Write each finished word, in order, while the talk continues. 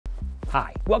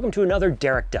Hi, welcome to another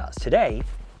Derek Does. Today,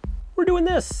 we're doing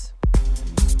this.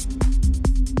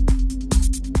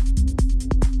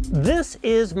 This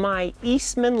is my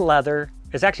Eastman Leather.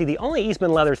 It's actually the only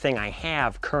Eastman Leather thing I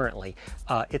have currently.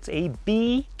 It's a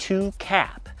B-2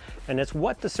 Cap, and it's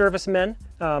what the servicemen,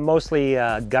 mostly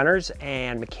gunners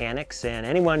and mechanics and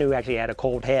anyone who actually had a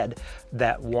cold head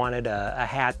that wanted a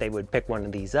hat, they would pick one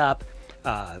of these up,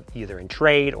 either in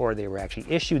trade or they were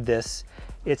actually issued this.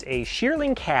 It's a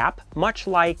shearling cap, much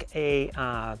like a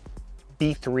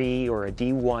B3 or a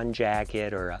D1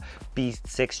 jacket or a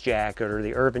B6 jacket or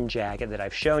the Irvin jacket that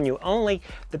I've shown you. Only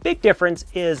the big difference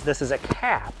is this is a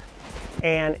cap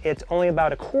and it's only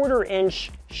about a 1/4 inch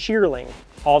shearling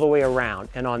all the way around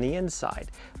and on the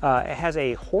inside. It has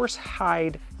a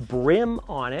horsehide brim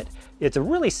on it. It's a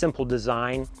really simple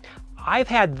design. I've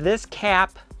had this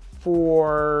cap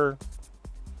for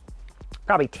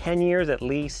probably 10 years at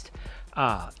least.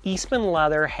 Eastman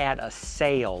Leather had a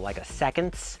sale, like a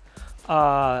seconds,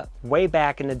 way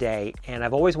back in the day, and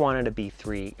I've always wanted a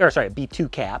B2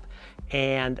 cap,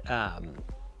 and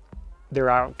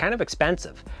they're kind of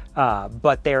expensive,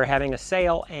 but they were having a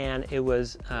sale, and it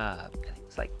was I think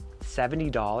it's like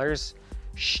 $70,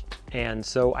 and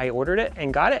so I ordered it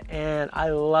and got it, and I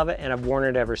love it, and I've worn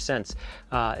it ever since.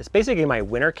 It's basically my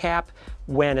winter cap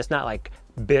when it's not like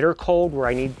bitter cold where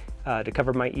I need to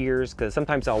cover my ears, because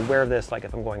sometimes I'll wear this like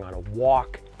if I'm going on a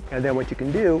walk, and then what you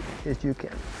can do is you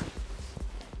can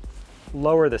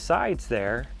lower the sides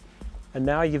there, and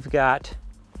now you've got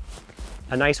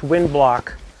a nice wind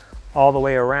block all the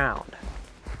way around.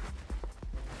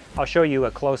 I'll show you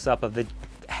a close-up of the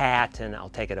hat and I'll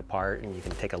take it apart and you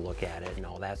can take a look at it and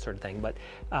all that sort of thing, but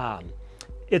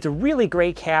it's a really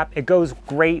great cap. It goes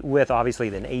great with obviously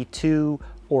an A2,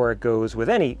 or it goes with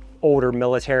any older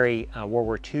military World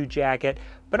War II jacket,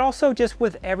 but also just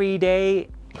with everyday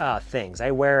things.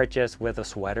 I wear it just with a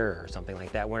sweater or something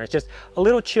like that when it's just a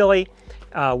little chilly,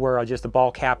 where just the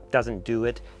ball cap doesn't do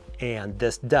it, and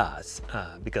this does,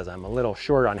 because I'm a little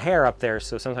short on hair up there,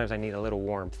 so sometimes I need a little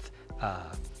warmth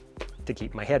to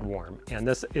keep my head warm, and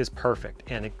this is perfect,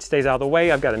 and it stays out of the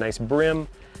way. I've got a nice brim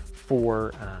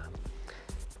for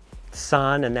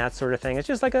sun and that sort of thing. It's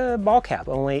just like a ball cap,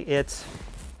 only it's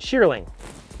shearling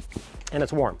and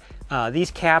it's warm.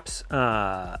 These caps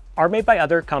are made by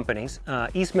other companies.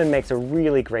 Eastman makes a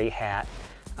really great hat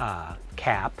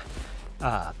cap.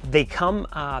 They come,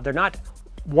 they're not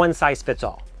one size fits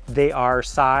all. They are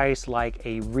sized like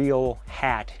a real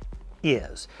hat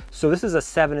is. So this is a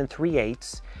 7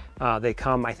 3/8. They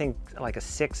come, I think, like a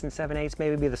 6 7/8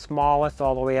 maybe be the smallest,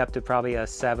 all the way up to probably a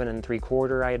 7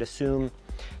 3/4, I'd assume.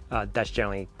 That's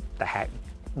generally the hat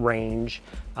range.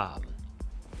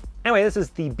 Anyway, this is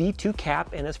the B-2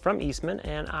 cap, and it's from Eastman,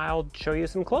 and I'll show you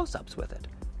some close-ups with it.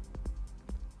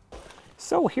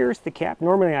 So here's the cap.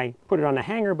 Normally I put it on a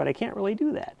hanger, but I can't really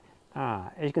do that.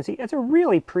 As you can see, it's a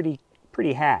really pretty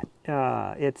hat.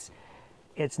 It's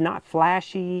not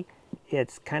flashy.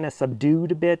 It's kind of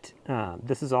subdued a bit.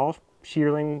 This is all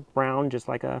shearling brown, just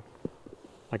like a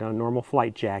normal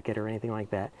flight jacket or anything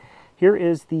like that. Here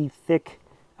is the thick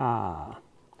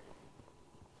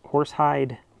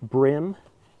horsehide brim.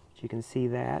 You can see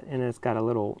that, and it's got a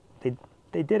little,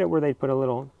 they did it where they put a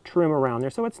little trim around there,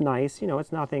 so it's nice. You know,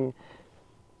 it's nothing,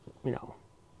 you know,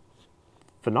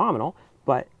 phenomenal,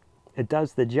 but it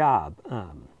does the job.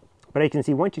 But you can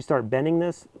see once you start bending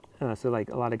this, so like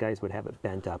a lot of guys would have it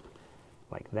bent up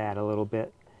like that a little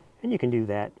bit, and you can do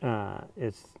that.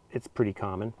 It's pretty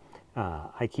common.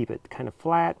 I keep it kind of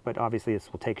flat, but obviously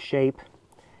this will take shape.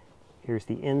 Here's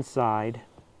the inside,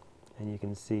 and you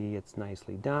can see it's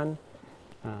nicely done.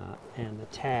 And the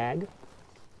tag.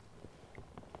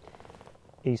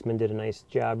 Eastman did a nice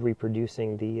job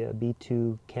reproducing the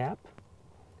B-2 cap.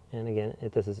 And again,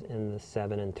 this is in the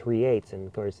 7 3/8, and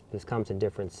of course this comes in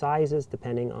different sizes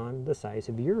depending on the size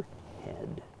of your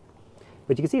head.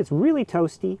 But you can see it's really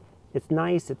toasty. It's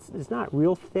nice. It's not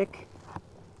real thick.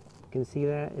 You can see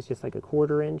that. It's just like a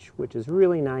 1/4 inch, which is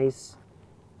really nice.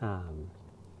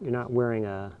 You're not wearing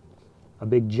a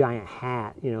big giant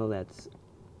hat, you know, that's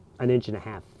 1.5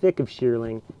 inches thick of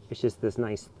shearling. It's just this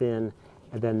nice thin,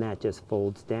 and then that just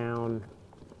folds down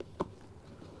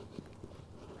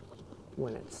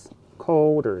when it's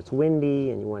cold or it's windy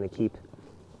and you want to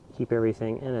keep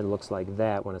everything, and it looks like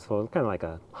that when it's folded, kind of like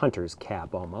a hunter's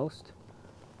cap almost.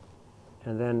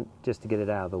 And then just to get it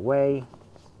out of the way,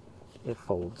 it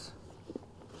folds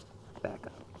back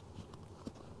up.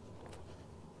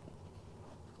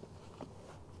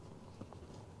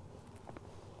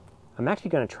 I'm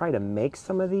actually going to try to make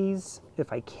some of these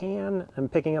if I can. I'm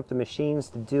picking up the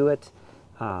machines to do it.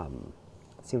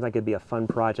 It seems like it'd be a fun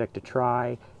project to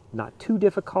try. not too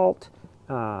difficult,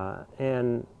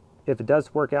 and if it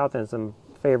does work out, then some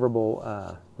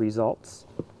favorable results.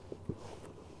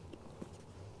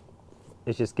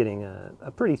 It's just getting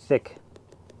a pretty thick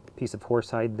piece of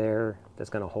horsehide there that's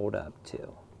going to hold up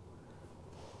too.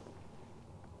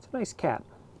 It's a nice cap.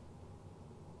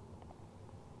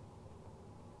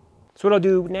 So what I'll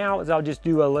do now is I'll just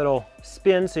do a little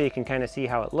spin so you can kind of see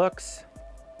how it looks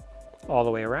all the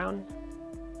way around.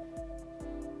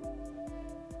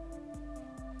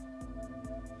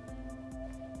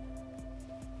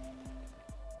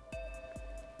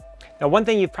 Now, one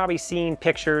thing you've probably seen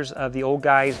pictures of the old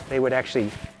guys, they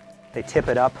tip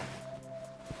it up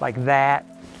like that,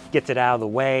 gets it out of the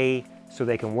way so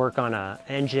they can work on an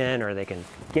engine or they can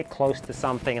get close to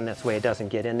something, and this way it doesn't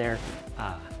get in there.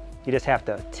 You just have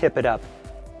to tip it up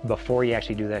before you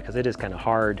actually do that, because it is kind of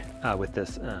hard with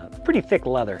this pretty thick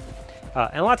leather.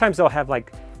 And a lot of times they'll have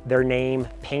like their name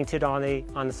painted on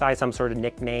the side, some sort of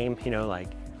nickname, you know, like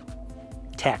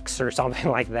Tex or something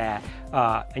like that.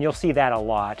 And you'll see that a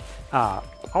lot.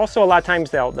 Also, a lot of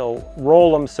times they'll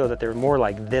roll them so that they're more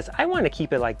like this. I want to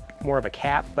keep it like more of a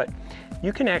cap, but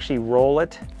you can actually roll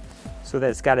it so that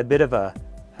it's got a bit of a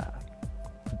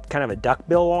kind of a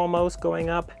duckbill almost going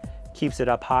up. Keeps it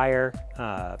up higher.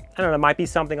 I don't know, it might be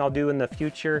something I'll do in the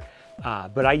future,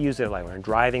 but I use it like when I'm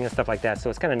driving and stuff like that, so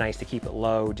it's kind of nice to keep it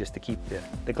low just to keep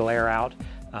the glare out.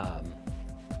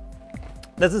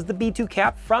 This is the B-2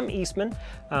 cap from Eastman.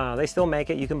 They still make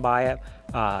it, you can buy it.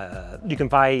 You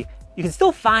can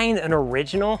still find an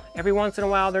original every once in a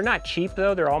while. They're not cheap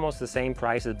though, they're almost the same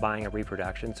price as buying a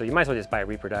reproduction, so you might as well just buy a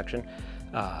reproduction,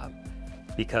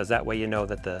 because that way you know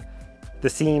that the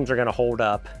seams are gonna hold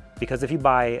up. Because if you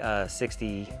buy a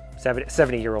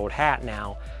 70-year-old hat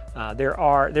now,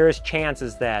 there is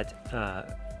chances that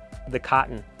the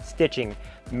cotton stitching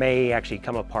may actually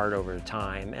come apart over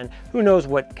time, and who knows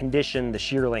what condition the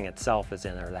shearling itself is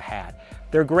in, or the hat.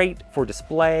 They're great for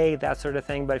display, that sort of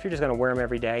thing, but if you're just going to wear them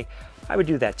every day, I would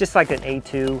do that. Just like an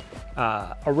A2,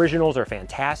 originals are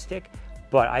fantastic,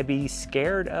 but I'd be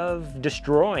scared of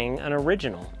destroying an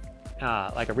original,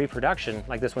 like a reproduction,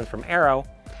 like this one from Arrow.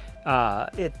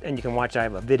 And you can watch, I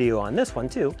have a video on this one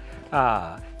too.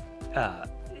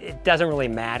 It doesn't really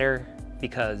matter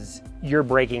because you're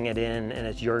breaking it in and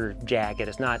it's your jacket.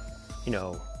 It's not, you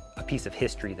know, a piece of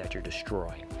history that you're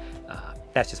destroying.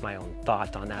 That's just my own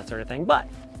thought on that sort of thing, but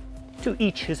to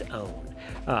each his own.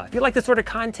 If you like this sort of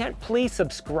content, please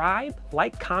subscribe,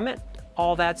 like, comment,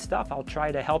 all that stuff. I'll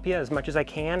try to help you as much as I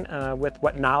can with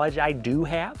what knowledge I do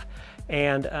have.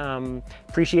 And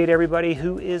appreciate everybody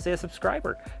who is a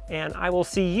subscriber. And I will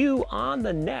see you on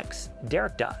the next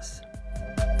Derek Does.